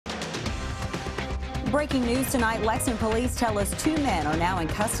Breaking news tonight, Lexington police tell us 2 men are now in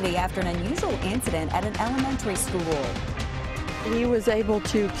custody after an unusual incident at an elementary school. He was able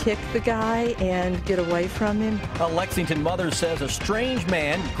to kick the guy and get away from him. A Lexington mother says a strange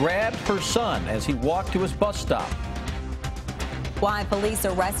man grabbed her son as he walked to his bus stop. Why police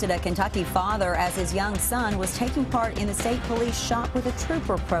arrested a Kentucky father as his young son was taking part in the state police Shop with a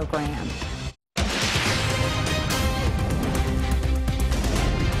Trooper program.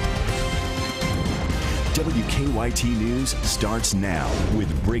 WKYT News starts now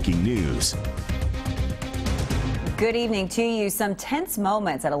with breaking news. Good evening to you. Some tense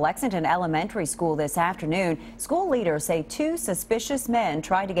moments at a Lexington elementary school this afternoon. School leaders say 2 suspicious men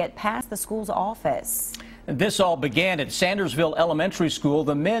tried to get past the school's office. This all began at Sandersville Elementary School.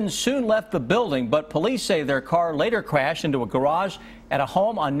 The men soon left the building, but police say their car later crashed into a garage at a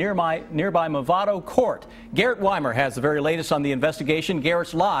home on nearby Movado Court. Garrett Weimer has the very latest on the investigation.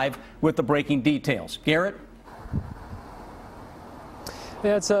 Garrett's live with the breaking details. Garrett?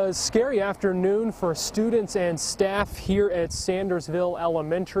 Yeah, it's a scary afternoon for students and staff here at Sandersville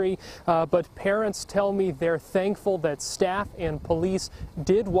Elementary, but parents tell me they're thankful that staff and police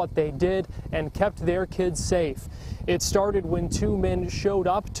did what they did and kept their kids safe. It started when 2 men showed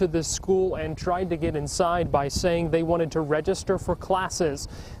up to the school and tried to get inside by saying they wanted to register for classes.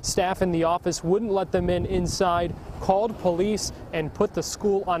 Staff in the office wouldn't let them inside, called police, and put the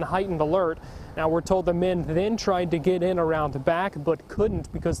school on heightened alert. Now, we're told the men then tried to get in around the back, but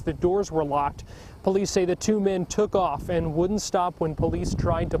couldn't because the doors were locked. Police say the 2 men took off and wouldn't stop when police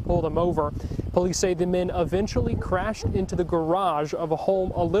tried to pull them over. Police say the men eventually crashed into the garage of a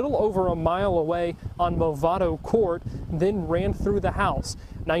home a little over a mile away on Movado Court, then ran through the house.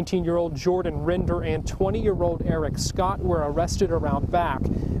 19-year-old Jordan Render and 20-year-old Eric Scott were arrested around back.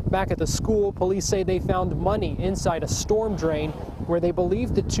 Back at the school, police say they found money inside a storm drain where they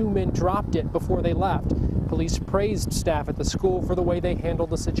believe the 2 men dropped it before they left. Police praised staff at the school for the way they handled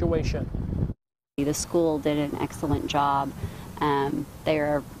the situation. The school did an excellent job.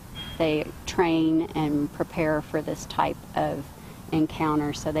 They train and prepare for this type of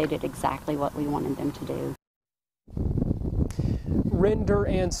encounter, so they did exactly what we wanted them to do. Render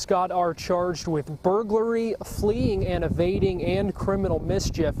and Scott are charged with burglary, fleeing and evading, and criminal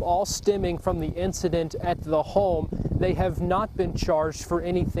mischief, all stemming from the incident at the home. They have not been charged for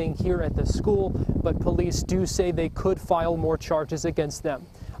anything here at the school, but police do say they could file more charges against them.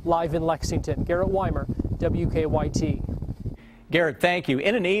 Live in Lexington, Garrett Weimer, WKYT. Garrett, thank you.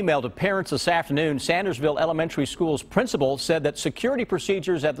 In an email to parents this afternoon, Sandersville Elementary School's principal said that security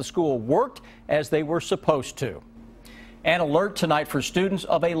procedures at the school worked as they were supposed to. An alert tonight for students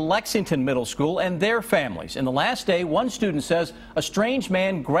of a Lexington middle school and their families. In the last day, one student says a strange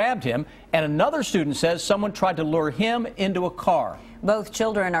man grabbed him, and another student says someone tried to lure him into a car. Both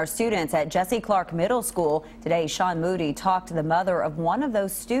children are students at Jesse Clark Middle School. Today, Sean Moody talked to the mother of one of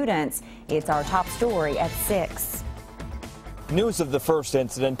those students. It's our top story at 6. News of the first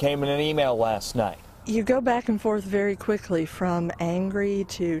incident came in an email last night. You go back and forth very quickly from angry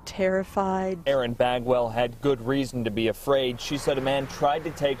to terrified. Erin Bagwell had good reason to be afraid. She said a man tried to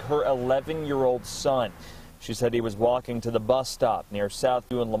take her 11-year-old son. She said he was walking to the bus stop near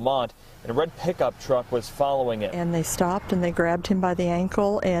Southview and Lamont, and a red pickup truck was following him. And they stopped and they grabbed him by the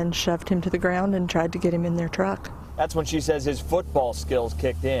ankle and shoved him to the ground and tried to get him in their truck. That's when she says his football skills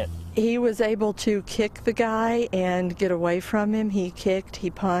kicked in. He was able to kick the guy and get away from him. He kicked, he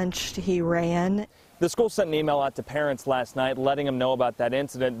punched, he ran. The school sent an email out to parents last night letting them know about that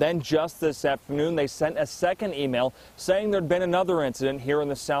incident. Then just this afternoon, they sent a second email saying there'd been another incident here in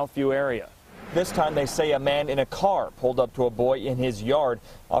the Southview area. This time they say a man in a car pulled up to a boy in his yard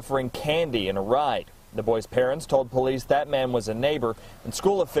offering candy and a ride. The boy's parents told police that man was a neighbor, and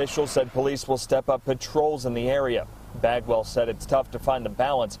school officials said police will step up patrols in the area. Bagwell said it's tough to find a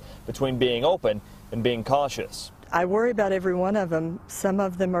balance between being open and being cautious. I worry about every one of them. Some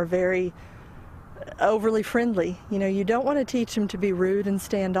of them are very overly friendly. You know, you don't want to teach them to be rude and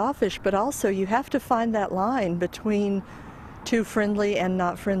standoffish, but also you have to find that line between too friendly and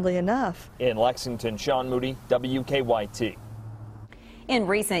not friendly enough. In Lexington, Sean Moody, WKYT. In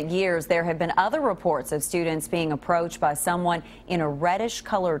recent years, there have been other reports of students being approached by someone in a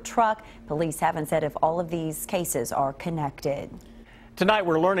reddish-colored truck. Police haven't said if all of these cases are connected. Tonight,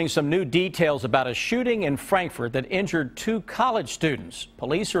 we're learning some new details about a shooting in Frankfort that injured 2 college students.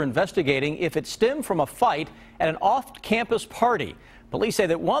 Police are investigating if it stemmed from a fight at an off-campus party. Police say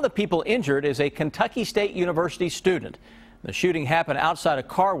that one of the people injured is a Kentucky State University student. The shooting happened outside a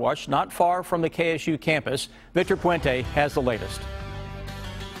car wash not far from the KSU campus. Victor Puente has the latest.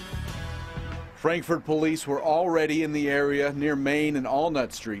 Frankfort police were already in the area near Main and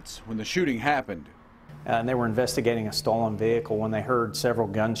Allnut Streets when the shooting happened. and they were investigating a stolen vehicle when they heard several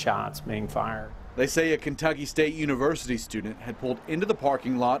gunshots being fired. They say a Kentucky State University student had pulled into the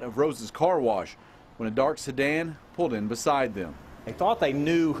parking lot of Rose's car wash when a dark sedan pulled in beside them. They thought they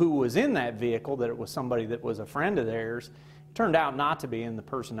knew who was in that vehicle, that it was somebody that was a friend of theirs. It turned out not to be, and the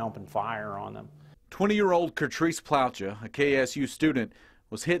person opened fire on them. 20-year-old Kertrice Plaucha, a KSU student,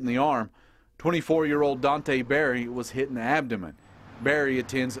 was hit in the arm. 24-year-old Dante Berry was hit in the abdomen. Berry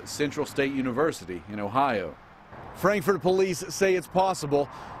attends Central State University in Ohio. Frankfort police say it's possible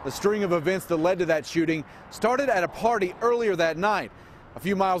the string of events that led to that shooting started at a party earlier that night, a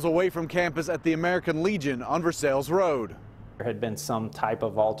few miles away from campus at the American Legion on Versailles Road. There had been some type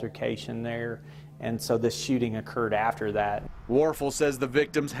of altercation there, and so this shooting occurred after that. Warfel says the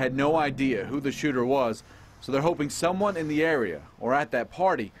victims had no idea who the shooter was, so they're hoping someone in the area or at that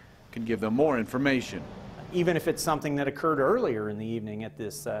party can give them more information. Even if it's something that occurred earlier in the evening at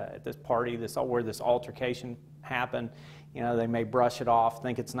this party, where this altercation happened, you know, they may brush it off,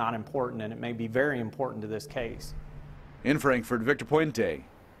 think it's not important, and it may be very important to this case. In Frankfort, Victor Puente,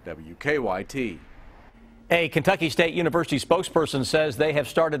 WKYT. A Kentucky State University spokesperson says they have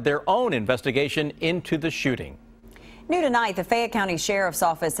started their own investigation into the shooting. New tonight, the Fayette County Sheriff's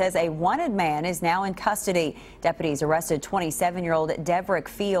Office says a wanted man is now in custody. Deputies arrested 27-year-old Devrick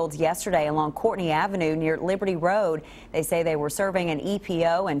Fields yesterday along Courtney Avenue near Liberty Road. They say they were serving an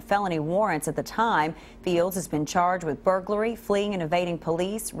EPO and felony warrants at the time. Fields has been charged with burglary, fleeing and evading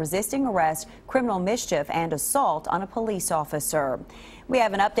police, resisting arrest, criminal mischief, and assault on a police officer. We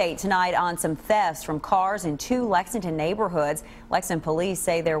have an update tonight on some thefts from cars in 2 Lexington neighborhoods. Lexington police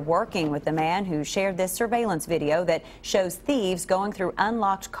say they're working with the man who shared this surveillance video that shows thieves going through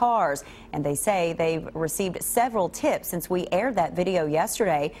unlocked cars. And they say they've received several tips since we aired that video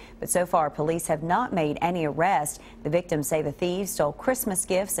yesterday. But so far, police have not made any arrests. The victims say the thieves stole Christmas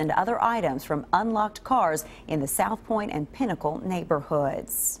gifts and other items from unlocked cars in the South Point and Pinnacle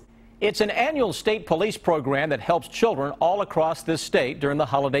neighborhoods. It's an annual state police program that helps children all across this state during the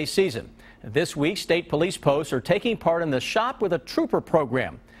holiday season. This week, state police posts are taking part in the Shop with a Trooper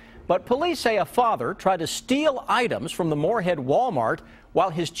program. But police say a father tried to steal items from the Moorhead Walmart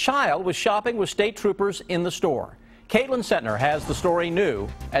while his child was shopping with state troopers in the store. Caitlin Sentner has the story new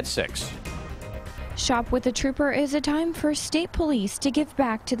at 6. Shop with a Trooper is a time for state police to give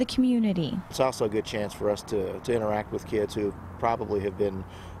back to the community. It's also a good chance for us to interact with kids who probably have been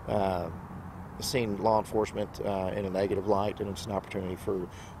seen law enforcement in a negative light, and it's an opportunity for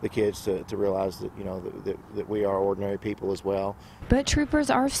the kids to realize that, you know, that we are ordinary people as well. But troopers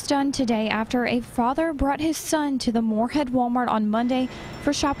are stunned today after a father brought his son to the Moorhead Walmart on Monday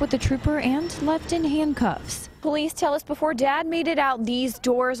for Shop with the Trooper and left in handcuffs. Police tell us before Dad made it out these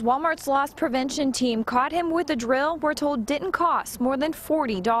doors, Walmart's loss prevention team caught him with a drill we're told didn't cost more than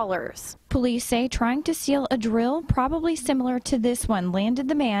 $40. Police say trying to steal a drill, probably similar to this one, landed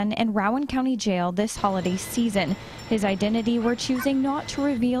the man in Rowan County Jail this holiday season. His identity we're choosing not to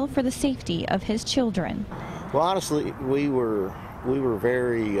reveal for the safety of his children. Well, honestly, we were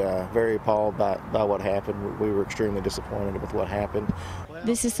very appalled by what happened. We were extremely disappointed with what happened.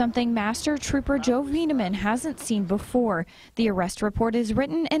 This is something Master Trooper Joe Veneman hasn't seen before. The arrest report is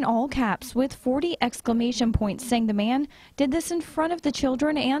written in all caps with 40 exclamation points saying the man did this in front of the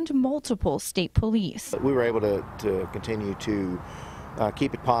children and multiple state police. We were able to continue to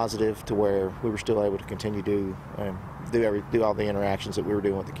keep it positive to where we were still able to continue to do all the interactions that we were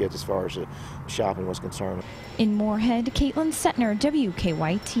doing with the kids as far as the shopping was concerned. In Moorhead, Caitlin Sentner,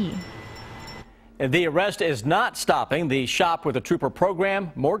 WKYT. The arrest is not stopping the Shop with a Trooper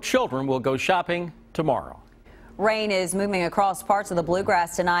program. More children will go shopping tomorrow. Rain is moving across parts of the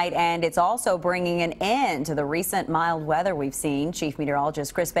bluegrass tonight, and it's also bringing an end to the recent mild weather we've seen. Chief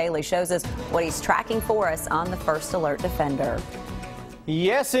Meteorologist Chris Bailey shows us what he's tracking for us on the First Alert Defender.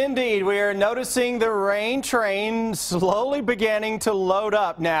 Yes, indeed. We are noticing the rain train slowly beginning to load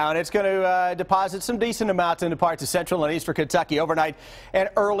up now, and it's going to deposit some decent amounts into parts of central and eastern Kentucky overnight and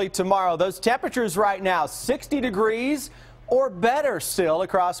early tomorrow. Those temperatures right now, 60 degrees or better still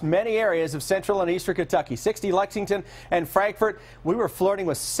across many areas of central and eastern Kentucky. 60 Lexington and Frankfort. We were flirting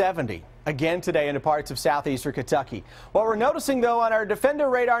with 70 again today into parts of southeastern Kentucky. What we're noticing, though, on our Defender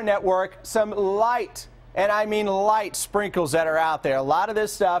radar network, some light, and I mean light, sprinkles that are out there. A lot of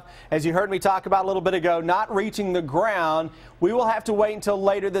this stuff, as you heard me talk about a little bit ago, not reaching the ground. we will have to wait until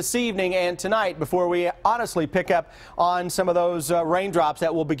later this evening and tonight before we honestly pick up on some of those raindrops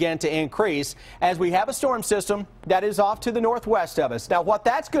that will begin to increase as we have a storm system that is off to the northwest of us. Now, what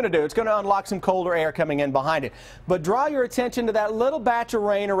that's going to do, it's going to unlock some colder air coming in behind it. But draw your attention to that little batch of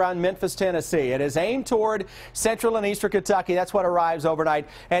rain around Memphis, Tennessee. It is aimed toward central and eastern Kentucky. That's what arrives overnight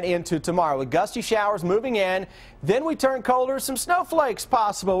and into tomorrow, with gusty showers moving in. Then we turn colder, some snowflakes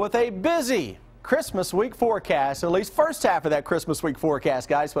possible with a busy Christmas week forecast, at least first half of that Christmas week forecast,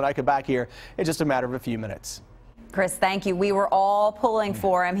 guys, when I come back here in just a matter of a few minutes. Chris, thank you. We were all pulling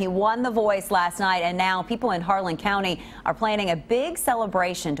for him. He won The Voice last night, and now people in Harlan County are planning a big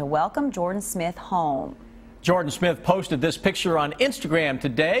celebration to welcome Jordan Smith home. Jordan Smith posted this picture on Instagram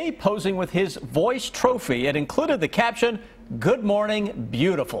today, posing with his Voice trophy. It included the caption, "Good morning,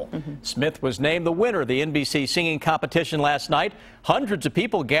 beautiful." Smith was named the winner of the NBC singing competition last night. Hundreds of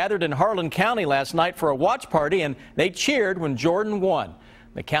people gathered in Harlan County last night for a watch party, and they cheered when Jordan won.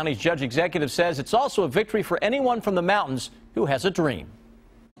 The county's judge executive says it's also a victory for anyone from the mountains who has a dream.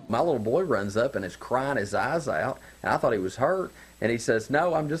 My little boy runs up and is crying his eyes out, and I thought he was hurt, and he says,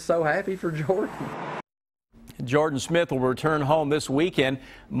 "No, I'm just so happy for Jordan." Jordan Smith will return home this weekend.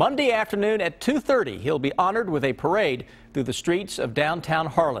 Monday afternoon at 2:30, he'll be honored with a parade through the streets of downtown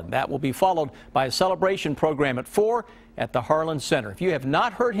Harlan. That will be followed by a celebration program at 4 at the Harlan Center. If you have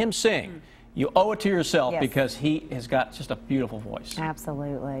not heard him sing, you owe it to yourself, because he has got just a beautiful voice.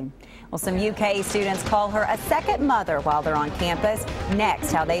 Absolutely. Well, some UK students call her a second mother while they're on campus.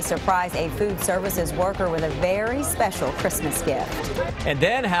 Next, how they surprise a food services worker with a very special Christmas gift. And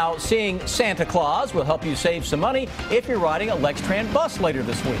then how seeing Santa Claus will help you save some money if you're riding a Lextran bus later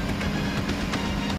this week.